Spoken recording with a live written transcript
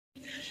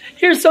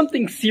Here's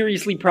something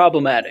seriously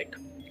problematic.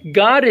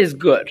 God is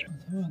good.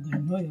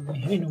 I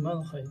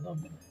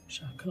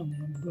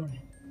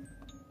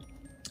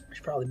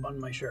should probably button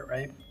my shirt,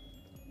 right?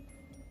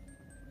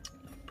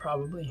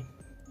 Probably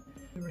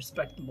a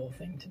respectable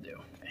thing to do.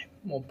 Okay,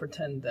 we'll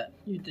pretend that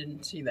you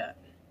didn't see that.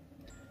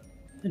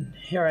 And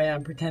here I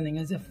am pretending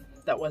as if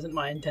that wasn't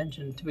my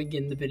intention to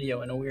begin the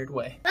video in a weird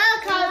way.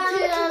 Welcome to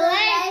the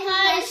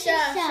Late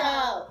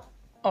Show.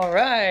 All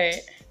right.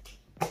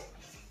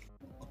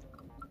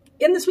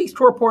 In this week's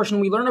Torah portion,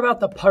 we learn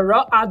about the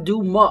para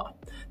aduma,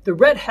 the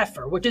red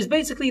heifer, which is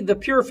basically the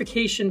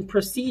purification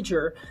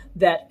procedure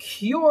that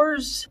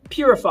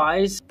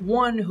purifies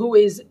one who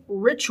is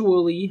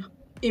ritually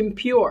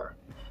impure,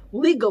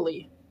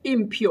 legally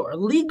impure.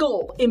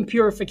 Legal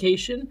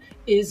impurification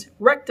is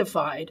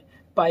rectified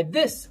by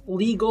this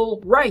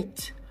legal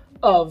rite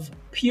of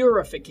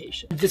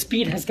purification. This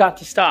beat has got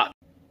to stop.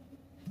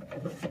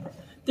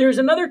 There's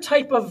another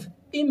type of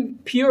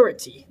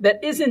impurity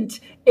that isn't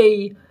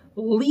a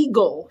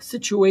legal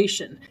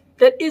situation,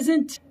 that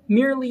isn't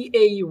merely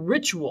a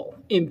ritual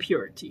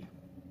impurity.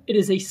 It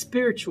is a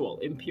spiritual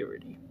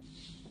impurity.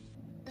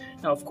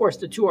 Now, of course,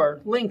 the two are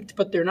linked,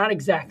 but they're not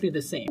exactly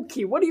the same.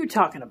 Okay, what are you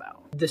talking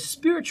about? The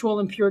spiritual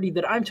impurity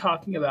that I'm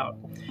talking about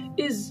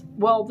is,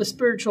 well, the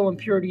spiritual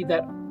impurity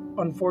that,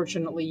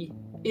 unfortunately,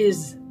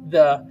 is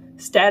the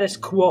status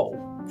quo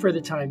for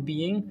the time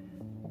being,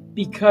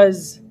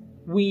 because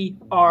we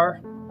are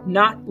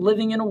not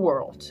living in a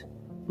world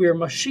where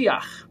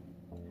moshiach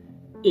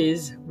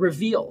is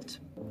revealed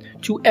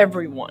to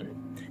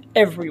everyone,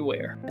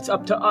 everywhere. It's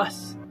up to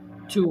us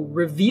to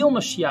reveal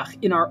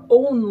Mashiach in our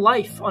own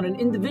life on an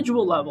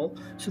individual level,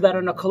 so that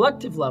on a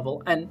collective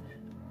level and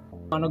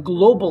on a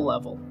global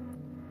level,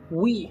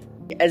 we,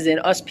 as in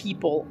us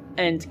people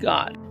and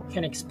God,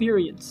 can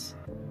experience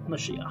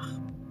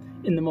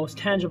Mashiach in the most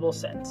tangible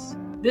sense.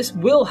 This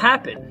will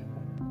happen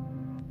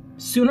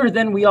sooner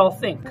than we all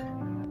think,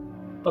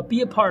 but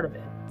be a part of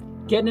it.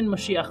 Get in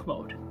Mashiach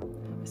mode.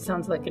 It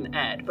sounds like an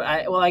ad, but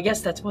I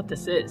guess that's what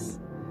this is.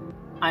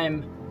 I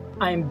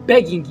am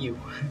begging you,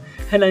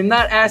 and I'm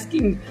not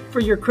asking for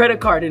your credit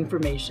card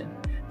information.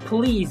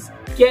 Please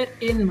get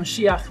in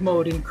Mashiach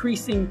mode,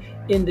 increasing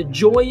in the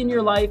joy in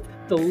your life,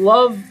 the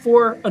love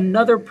for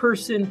another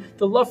person,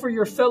 the love for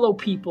your fellow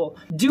people.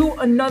 Do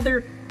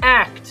another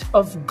act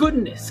of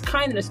goodness,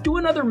 kindness. Do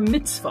another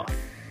mitzvah.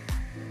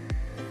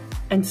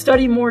 And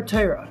study more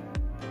Torah.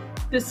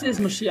 This is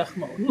Mashiach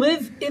mode.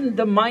 Live in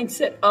the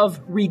mindset of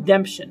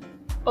redemption,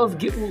 of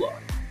Geula.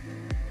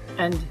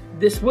 And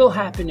this will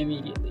happen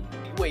immediately.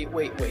 Wait.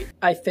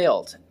 I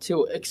failed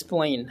to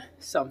explain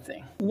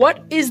something.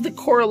 What is the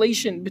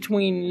correlation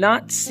between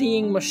not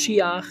seeing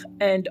Moshiach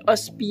and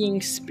us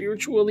being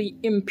spiritually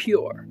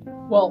impure?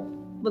 Well,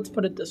 let's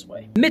put it this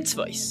way.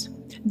 Mitzvahs,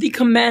 the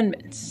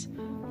commandments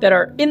that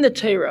are in the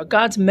Torah,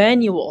 God's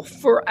manual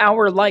for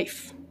our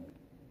life,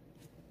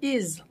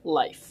 is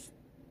life.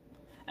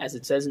 As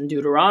it says in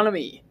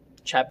Deuteronomy,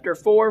 chapter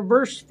 4,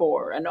 verse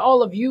 4, and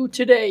all of you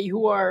today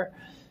who are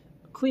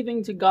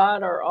cleaving to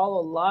God are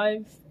all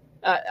alive.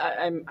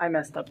 I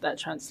messed up that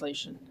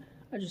translation.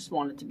 I just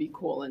wanted to be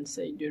cool and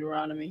say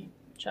Deuteronomy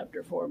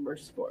chapter 4,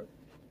 verse 4.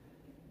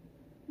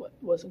 What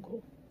wasn't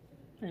cool?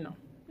 I know.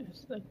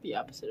 It's like the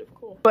opposite of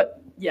cool.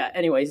 But yeah,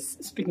 anyways,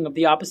 speaking of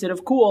the opposite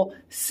of cool,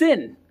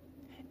 sin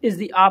is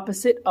the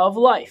opposite of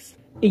life.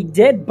 A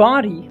dead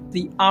body,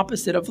 the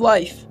opposite of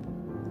life,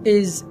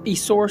 is a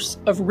source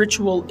of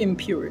ritual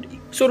impurity.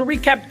 So to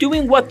recap,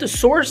 doing what the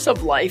source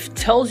of life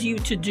tells you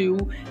to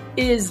do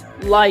is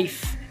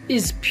life,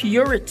 is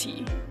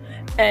purity.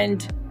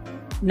 And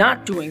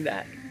not doing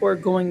that, or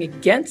going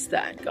against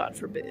that, God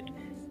forbid,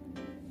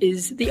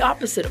 is the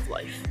opposite of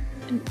life,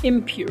 an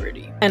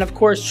impurity. And of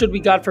course, should we,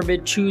 God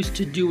forbid, choose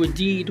to do a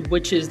deed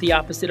which is the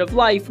opposite of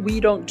life, we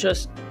don't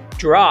just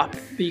drop,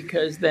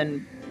 because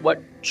then what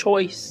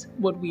choice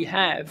would we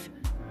have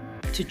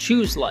to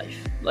choose life?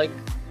 Like,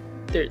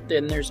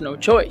 then there's no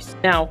choice.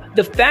 Now,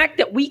 the fact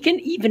that we can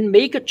even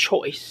make a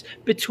choice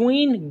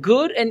between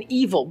good and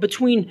evil,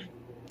 between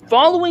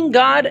following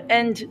God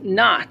and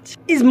not,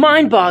 is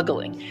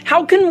mind-boggling.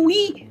 How can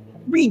we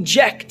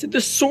reject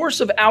the source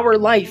of our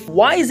life?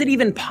 Why is it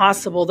even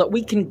possible that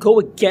we can go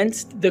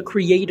against the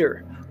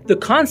Creator, the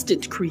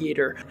constant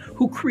Creator,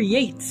 who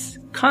creates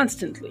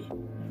constantly,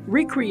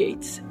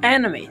 recreates,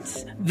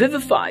 animates,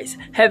 vivifies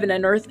heaven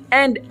and earth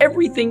and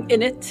everything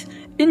in it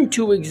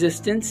into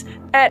existence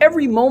at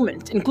every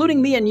moment,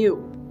 including me and you?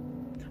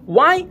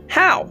 Why?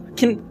 How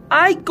can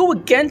I go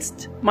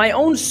against my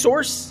own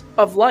source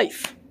of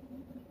life,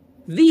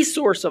 the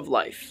source of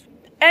life,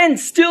 and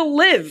still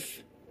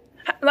live?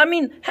 I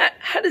mean,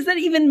 how does that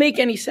even make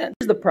any sense?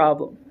 Here's the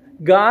problem.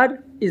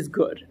 God is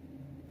good.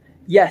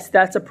 Yes,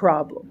 that's a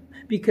problem.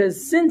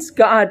 Because since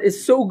God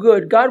is so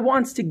good, God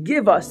wants to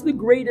give us the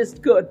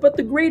greatest good. But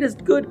the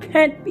greatest good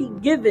can't be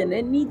given.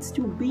 It needs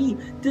to be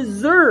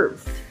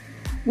deserved.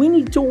 We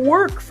need to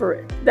work for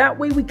it. That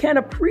way we can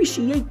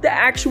appreciate the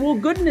actual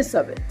goodness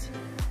of it.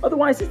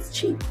 Otherwise, it's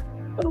cheap.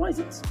 Otherwise,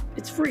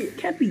 it's free. It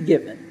can't be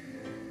given.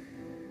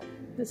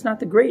 It's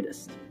not the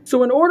greatest.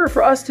 So in order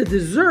for us to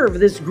deserve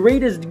this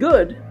greatest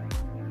good,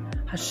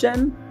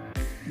 Hashem,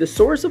 the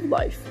source of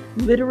life,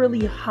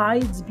 literally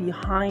hides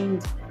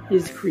behind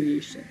his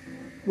creation,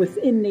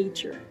 within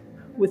nature,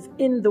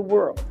 within the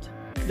world.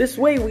 This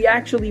way we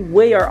actually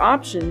weigh our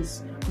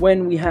options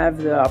when we have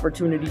the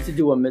opportunity to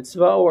do a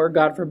mitzvah, or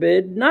God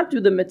forbid, not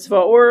do the mitzvah,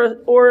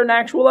 or an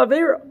actual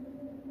avera.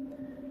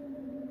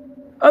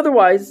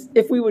 Otherwise,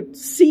 if we would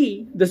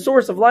see the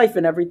source of life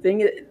and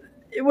everything,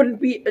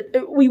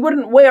 we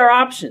wouldn't weigh our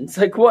options.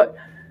 Like what?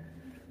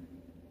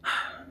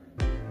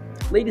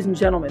 Ladies and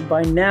gentlemen,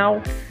 by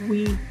now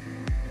we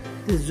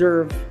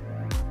deserve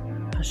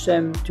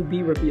Hashem to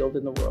be revealed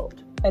in the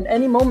world. And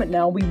any moment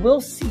now we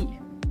will see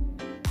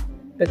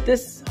that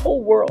this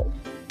whole world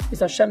is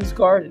Hashem's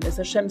garden, is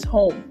Hashem's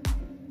home,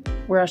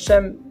 where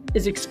Hashem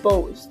is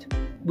exposed.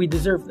 We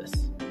deserve this.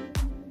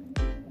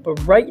 But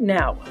right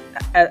now,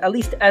 at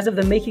least as of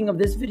the making of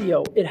this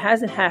video, it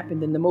hasn't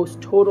happened in the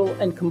most total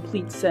and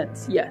complete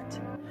sense yet.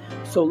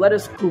 So let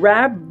us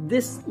grab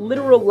this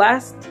literal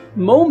last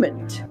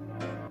moment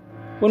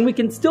when we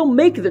can still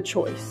make the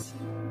choice,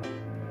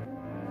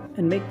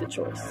 and make the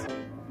choice.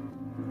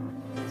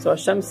 So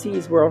Hashem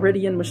sees we're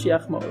already in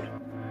moshiach mode.